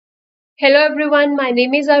Hello everyone, my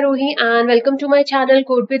name is Arohi and welcome to my channel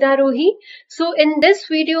Code with Arohi. So in this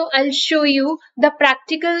video, I'll show you the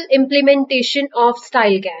practical implementation of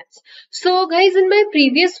StyleGANs. So guys, in my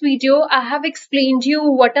previous video, I have explained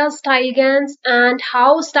you what are StyleGANs and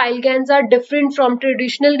how StyleGANs are different from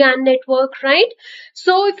traditional GAN network, right?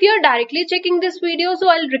 So if you're directly checking this video, so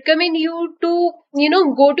I'll recommend you to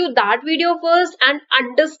go to that video first and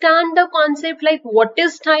understand the concept like what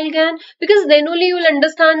is StyleGAN, because then only you will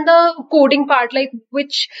understand the coding part, like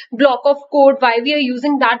which block of code, why we are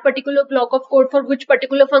using that particular block of code for which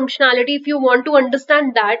particular functionality. If you want to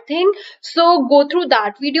understand that thing, so go through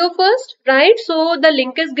that video first, right? So the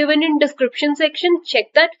link is given in description section.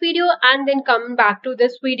 Check that video and then come back to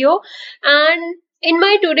this video. And in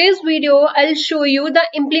my today's video, I'll show you the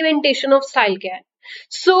implementation of StyleGAN.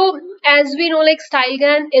 So as we know, like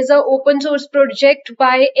StyleGAN is an open source project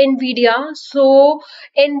by NVIDIA. So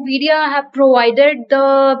NVIDIA have provided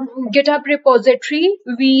the GitHub repository.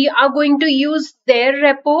 We are going to use their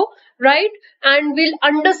repo, right? And we'll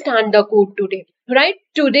understand the code today. Right,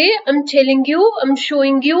 today I'm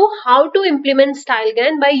showing you how to implement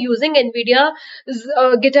StyleGAN by using NVIDIA's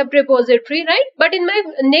GitHub repository, right? But in my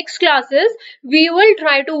next classes, we will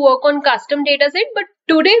try to work on custom dataset. But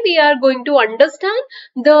today we are going to understand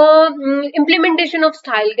the implementation of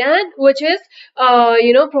StyleGAN, which is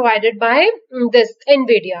provided by this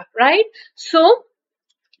NVIDIA, right? So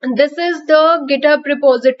this is the GitHub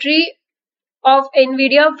repository of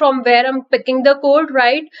NVIDIA from where I'm picking the code,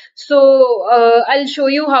 right? So I'll show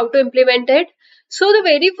you how to implement it. So the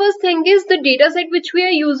very first thing is the dataset which we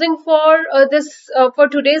are using for for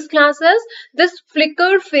today's classes, this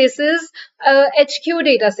Flickr Faces HQ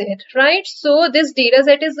dataset, right? So this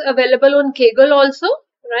dataset is available on Kaggle also,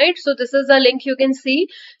 right? So this is a link you can see.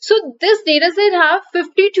 So this dataset have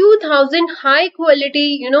 52,000 high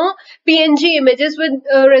quality, PNG images with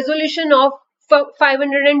resolution of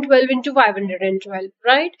 512 into 512,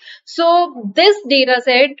 right? So this data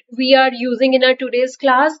set we are using in our today's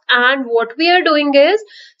class, and what we are doing is,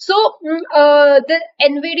 so the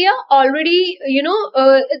NVIDIA already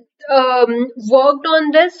worked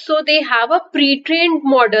on this, so they have a pre-trained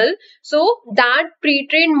model. So that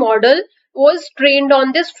pre-trained model was trained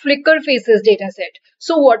on this Flickr Faces dataset.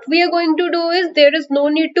 So what we are going to do is, there is no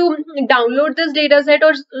need to download this dataset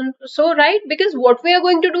or so, right? Because what we are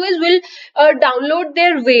going to do is, we'll download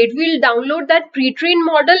their weight, we'll download that pre-trained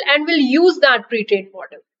model and we'll use that pre-trained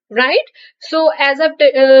model, right? So as I've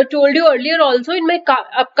told you earlier also, in my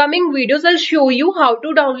upcoming videos, I'll show you how to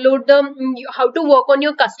download how to work on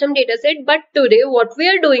your custom dataset. But today what we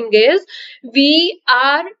are doing is, we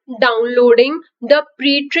are downloading the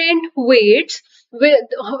pre-trained weights with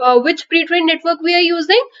which pre-trained network we are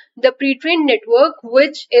using, the pre-trained network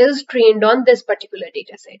which is trained on this particular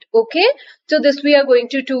dataset. Okay, so this we are going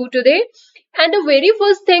to do today. And the very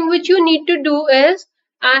first thing which you need to do is,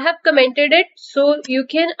 I have commented it, so you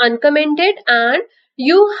can uncomment it, and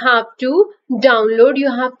you have to download,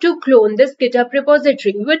 you have to clone this GitHub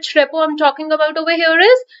repository. Which repo I'm talking about over here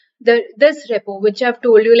is this repo, which I've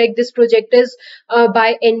told you, like this project is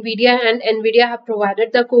by NVIDIA, and NVIDIA have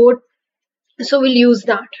provided the code. So we'll use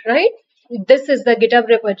that, right? This is the GitHub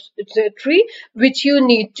repository which you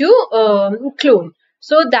need to clone.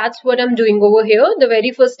 So that's what I'm doing over here. The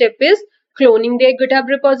very first step is cloning their GitHub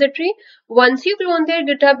repository. Once you clone their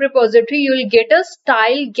GitHub repository, you'll get a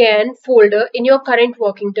StyleGAN folder in your current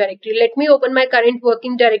working directory. Let me open my current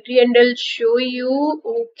working directory and I'll show you.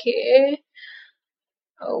 Okay,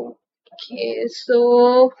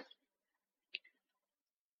 so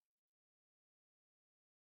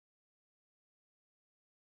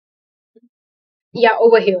yeah,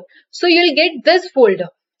 over here. So you'll get this folder,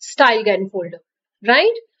 StyleGAN folder,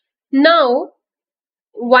 right? Now,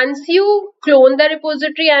 once you clone the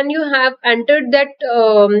repository and you have entered that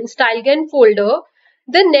StyleGAN folder,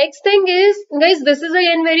 the next thing is, guys, this is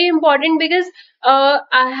again very important, because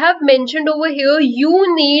I have mentioned over here,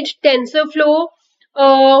 you need TensorFlow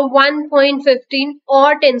 1.15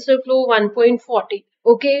 or TensorFlow 1.40.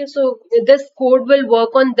 Okay, so this code will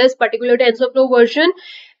work on this particular TensorFlow version.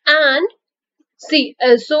 And see,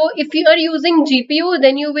 so if you are using GPU,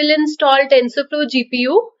 then you will install TensorFlow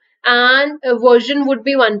GPU, and version would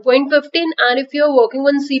be 1.15. And if you are working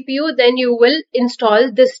on CPU, then you will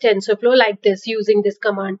install this TensorFlow like this, using this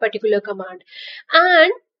command, particular command.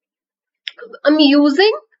 And I'm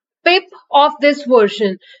using pip of this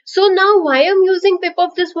version. So now why I'm using pip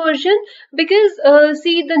of this version? Because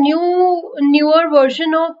see, the newer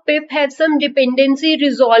version of pip has some dependency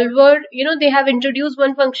resolver. You know, they have introduced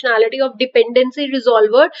one functionality of dependency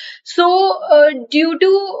resolver. So due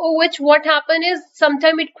to which what happen is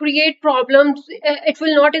sometimes it create problems. It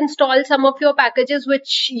will not install some of your packages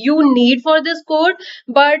which you need for this code.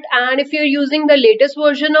 And if you're using the latest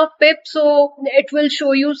version of pip, so it will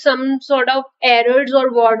show you some sort of errors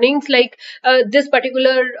or warnings like this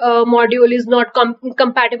particular module is not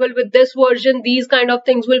compatible with this version. These kind of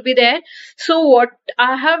things will be there. So what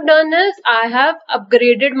I have done is I have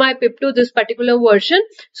upgraded my pip to this particular version.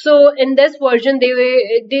 So in this version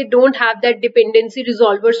they don't have that dependency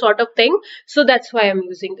resolver sort of thing. So that's why I'm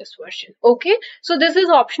using this version. Okay, so this is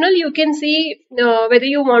optional. You can see whether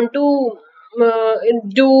you want to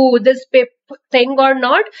do this pip thing or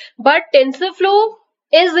not, but TensorFlow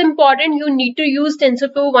is important. You need to use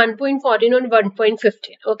TensorFlow 1.14 or 1.15.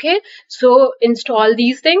 Okay, so install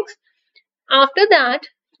these things. After that,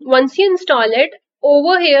 once you install it,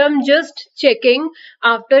 over here I'm just checking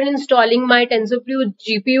after installing my TensorFlow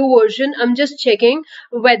GPU version. I'm just checking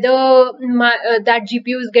whether my that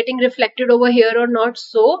GPU is getting reflected over here or not.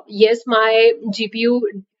 So yes, my GPU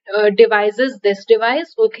device is this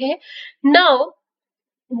device. Okay, now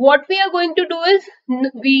what we are going to do is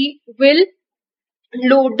we will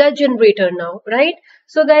load the generator now, right?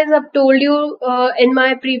 So guys, I've told you in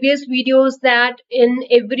my previous videos that in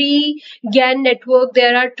every GAN network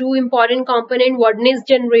there are two important components. One is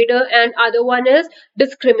generator and other one is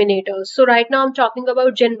discriminator. So right now I'm talking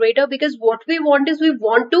about generator because what we want is we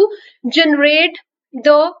want to generate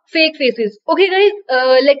the fake faces. Okay guys,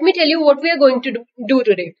 let me tell you what we are going to do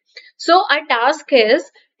today. So our task is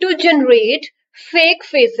to generate fake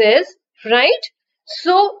faces, right?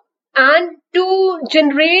 So, and to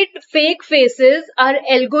generate fake faces, our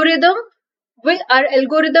algorithm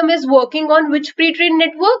is working on which pre-trained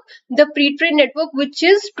network? The pre-trained network which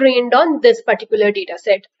is trained on this particular data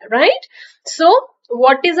set, right? So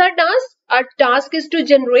what is our task? Our task is to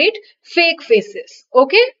generate fake faces.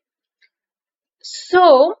 Okay,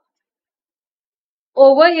 so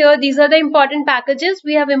over here these are the important packages.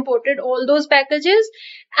 We have imported all those packages,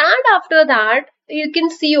 and after that you can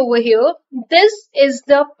see over here this is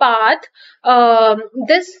the path.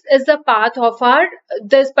 This is the path of our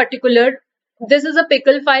this is a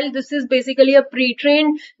pickle file. This is basically a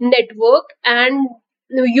pre-trained network, and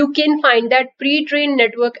you can find that pre-trained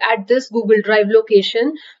network at this Google Drive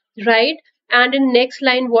location, right? And in next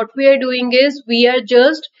line what we are doing is we are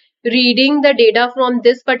just reading the data from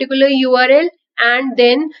this particular URL, and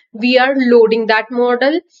then we are loading that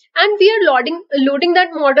model, and we are loading that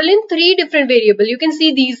model in three different variables. You can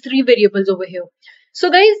see these three variables over here. So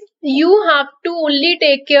guys, you have to only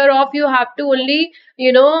take care of, you have to only,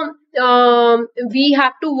 we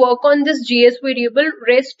have to work on this GS variable.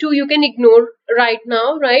 Rest too you can ignore right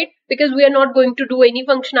now, right? Because we are not going to do any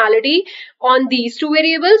functionality on these two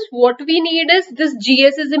variables. What we need is this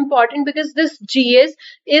GS is important because this GS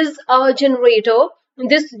is a generator.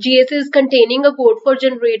 This GS is containing a code for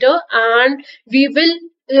generator, and we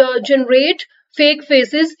will generate fake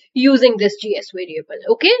faces using this GS variable.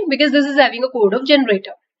 Okay, because this is having a code of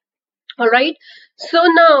generator. All right, so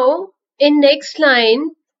now in next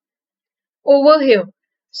line over here,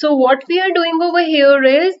 so what we are doing over here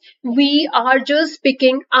is we are just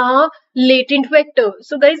picking a latent vector.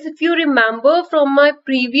 So guys, if you remember from my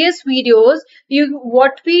previous videos,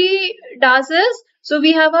 what we does is, so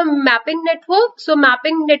we have a mapping network. So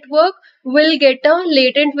mapping network will get a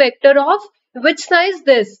latent vector of which size?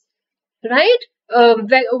 This, right?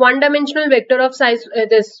 One-dimensional vector of size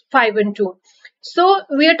this 5 and 2. So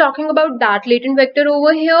we are talking about that latent vector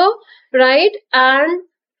over here, right? And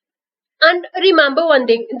remember one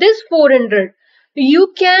thing, this 400,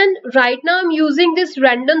 you can, right now I'm using this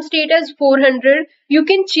random state as 400. You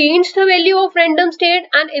can change the value of random state,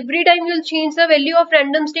 and every time you'll change the value of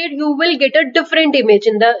random state, you will get a different image,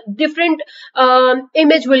 in the different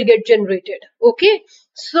image will get generated. Okay,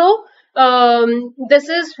 so this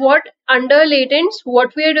is what under latents,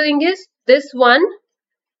 what we are doing is this one,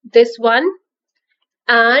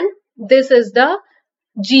 and this is the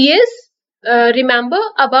GS. Remember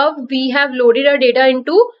above we have loaded our data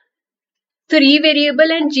into three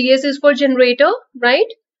variable, and GS is for generator, right?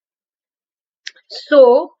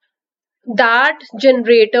 So that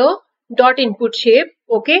generator dot input shape.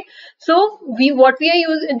 Okay, so what we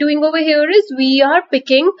are doing over here is we are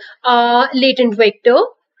picking a latent vector,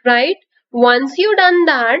 right? Once you done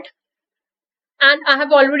that, and I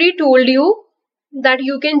have already told you that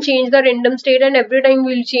you can change the random state, and every time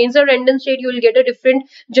we'll change the random state you will get a different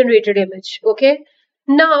generated image. Okay,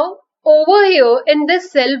 Now, over here in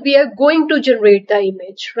this cell, we are going to generate the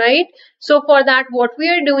image, right? So for that, what we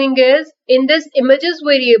are doing is in this images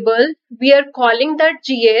variable, we are calling that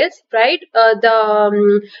GS, right?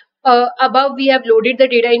 Above we have loaded the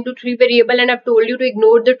data into 3 variable, and I've told you to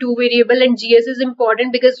ignore the 2 variable, and GS is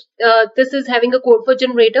important because this is having a code for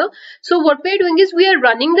generator. So what we are doing is we are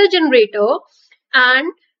running the generator,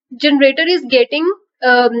 and generator is getting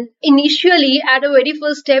initially at a very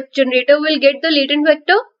first step, generator will get the latent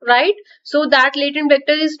vector, right? So that latent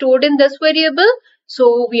vector is stored in this variable.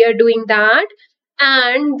 So we are doing that,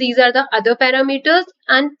 and these are the other parameters.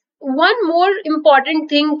 And one more important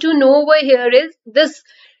thing to know over here is this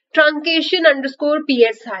truncation underscore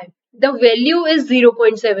psi. The value is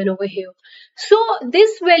 0.7 over here. So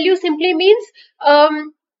this value simply means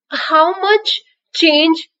how much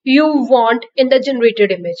change you want in the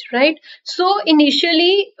generated image, right? So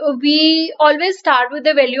initially we always start with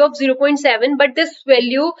the value of 0.7, but this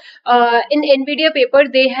value in NVIDIA paper,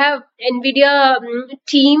 they have NVIDIA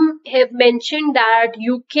team have mentioned that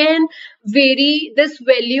you can vary this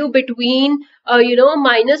value between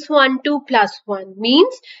 -1 to +1.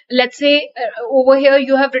 Means, let's say over here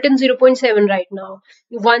you have written 0.7 right now.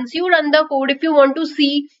 Once you run the code, if you want to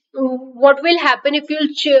see what will happen if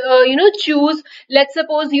you choose, let's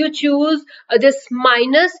suppose you choose this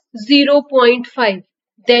 -0.5,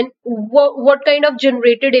 then what kind of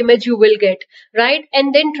generated image you will get, right?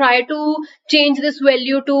 And then try to change this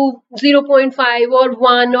value to 0.5 or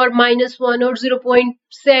 1 or -1 or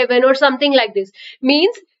 0.7 or something like this.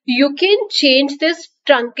 Means you can change this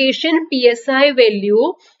truncation psi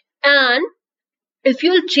value, and if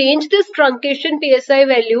you'll change this truncation psi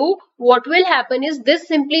value, what will happen is this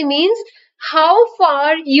simply means how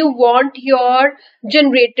far you want your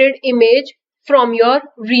generated image from your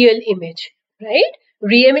real image, right?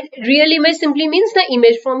 Real image simply means the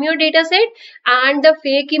image from your data set, and the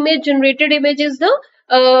fake image, generated image, is the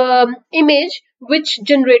image which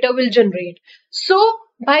generator will generate. So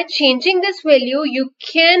by changing this value, you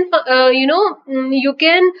can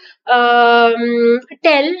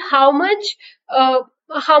tell how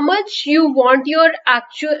much you want your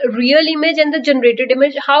actual real image and the generated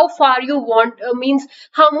image, how far you want, means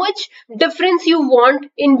how much difference you want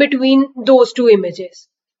in between those two images,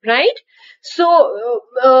 right? So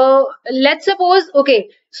let's suppose, okay,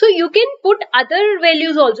 so you can put other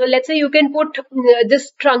values also. Let's say you can put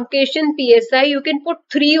this truncation psi, you can put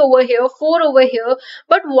 3 over here, 4 over here.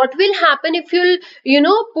 But what will happen if you'll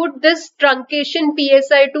put this truncation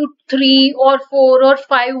psi to 3 or 4 or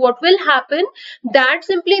 5? What will happen? That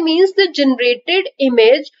simply means the generated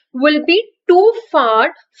image will be too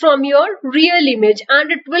far from your real image, and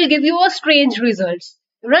it will give you a strange results,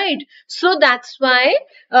 right? So that's why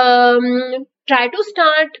try to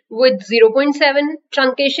start with 0.7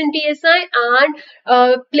 truncation psi, and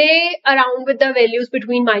play around with the values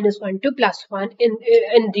between -1 to +1 in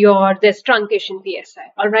your this truncation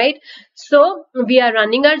psi. All right, so we are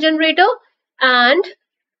running our generator, and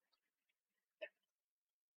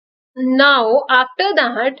now after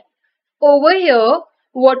that, over here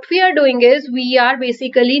what we are doing is we are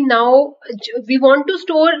basically now we want to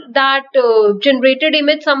store that generated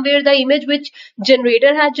image somewhere, the image which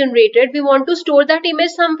generator has generated. We want to store that image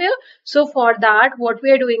somewhere. So for that, what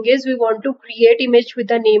we are doing is we want to create image with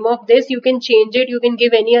the name of this. You can change it, you can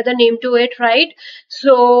give any other name to it, right?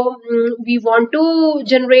 So we want to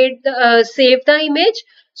generate save the image.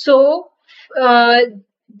 So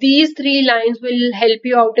these 3 lines will help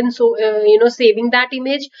you out in saving that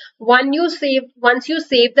image. Once you save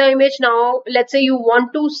the image, now let's say you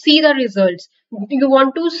want to see the results, you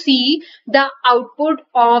want to see the output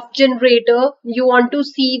of generator, you want to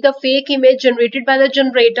see the fake image generated by the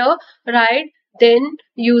generator, right? Then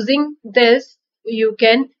using this, you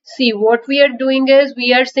can see what we are doing is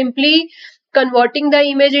we are simply converting the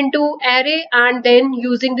image into array, and then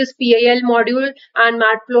using this PIL module and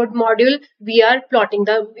matplot module, we are plotting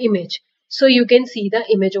the image. So you can see the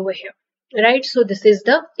image over here, right? So this is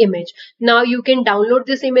the image. Now you can download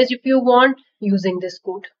this image if you want using this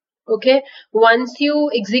code. Okay, once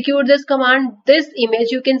you execute this command, this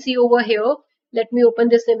image you can see over here. Let me open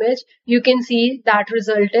this image. You can see that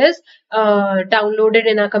result is downloaded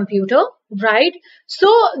in a computer, right? So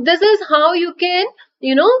this is how you can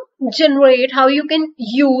generate, how you can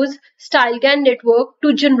use StyleGAN network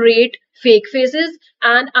to generate fake faces.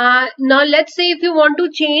 And now let's say if you want to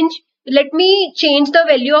change let me change the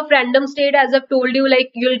value of random state. As I've told you,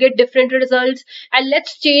 like you'll get different results, and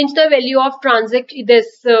let's change the value of transact this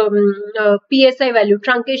PSI value,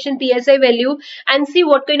 truncation PSI value, and see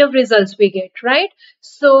what kind of results we get, right?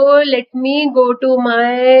 So let me go to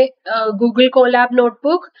my Google Colab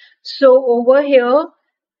notebook. So over here,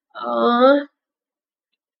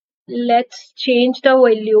 let's change the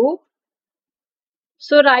value.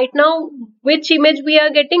 So right now, which image we are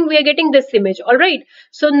getting? We are getting this image. All right.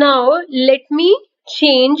 So now let me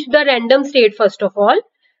change the random state first of all.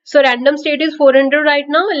 So random state is 400 right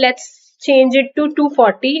now. Let's change it to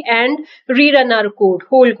 240 and rerun our code,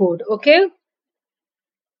 whole code. Okay.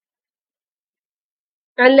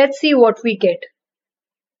 And let's see what we get.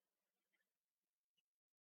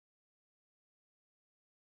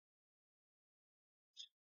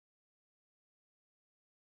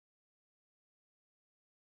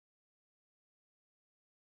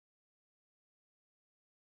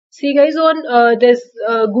 See guys, on this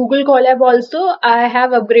Google Colab also, I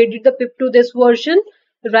have upgraded the pip to this version,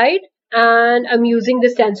 right? And I'm using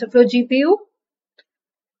this TensorFlow GPU.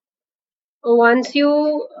 Once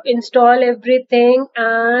you install everything,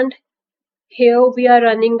 and here we are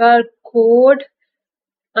running our code,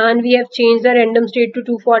 and we have changed the random state to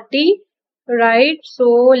 240, right? So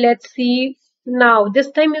let's see. Now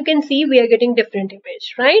this time you can see we are getting different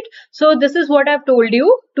image, right? So this is what I've told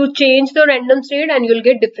you, to change the random state and you'll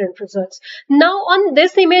get different results. Now on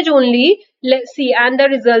this image only, let's see, and the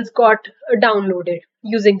results got downloaded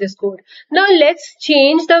using this code. Now let's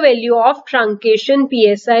change the value of truncation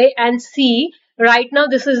PSI and see. Right now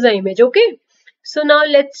this is the image. Okay, so now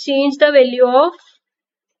let's change the value of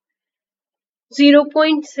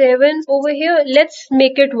 0.7 over here. Let's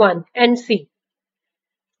make it 1 and see.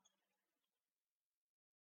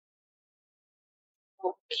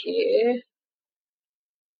 Okay.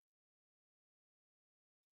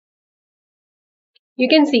 You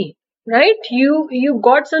can see, right? You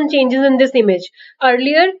got some changes in this image.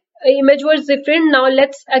 Earlier image was different. Now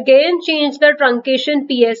let's again change the truncation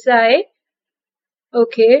PSI.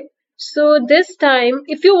 Okay. So this time,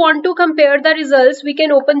 if you want to compare the results, we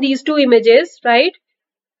can open these two images, right?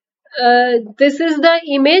 This is the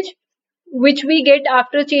image which we get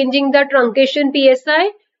after changing the truncation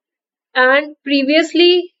PSI, and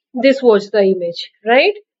previously this was the image,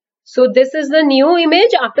 right? So this is the new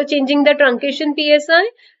image after changing the truncation PSI,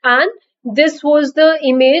 and this was the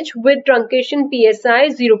image with truncation PSI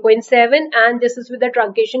 0.7, and this is with the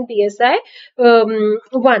truncation PSI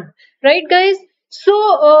 1, right guys?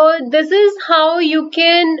 So this is how you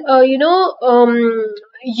can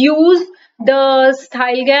use the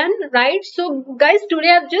StyleGAN, right? So guys, today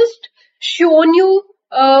I've just shown you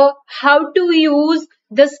how to use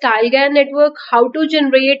the StyleGAN network, how to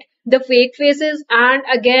generate the fake faces, and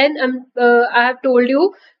again I have told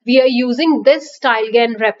you we are using this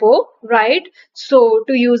StyleGAN repo, right? So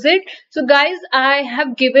to use it, so guys, I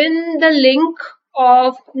have given the link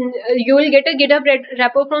of you will get a GitHub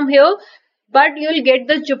repo from here, but you'll get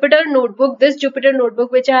the Jupyter notebook, this Jupyter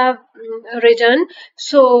notebook which I have written.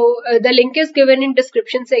 So the link is given in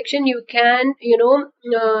description section. You can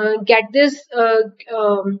get this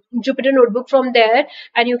Jupyter notebook from there,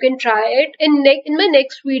 and you can try it. In my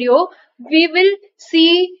next video we will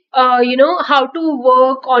see how to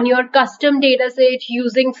work on your custom dataset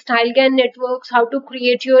using StyleGAN networks, how to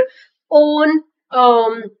create your own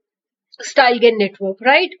StyleGAN network,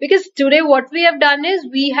 right? Because today what we have done is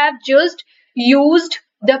we have just used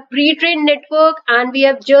the pre-trained network, and we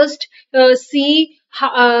have just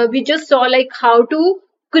we just saw like how to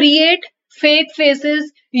create fake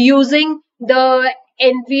faces using the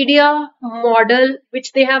NVIDIA model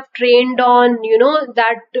which they have trained on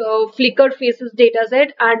that flicker faces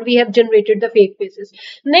dataset, and we have generated the fake faces.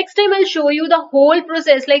 Next time I'll show you the whole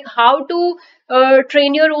process, like how to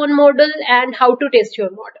train your own model and how to test your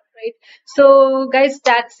model, right? So guys,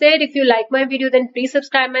 that's it. If you like my video, then please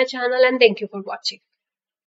subscribe my channel, and thank you for watching.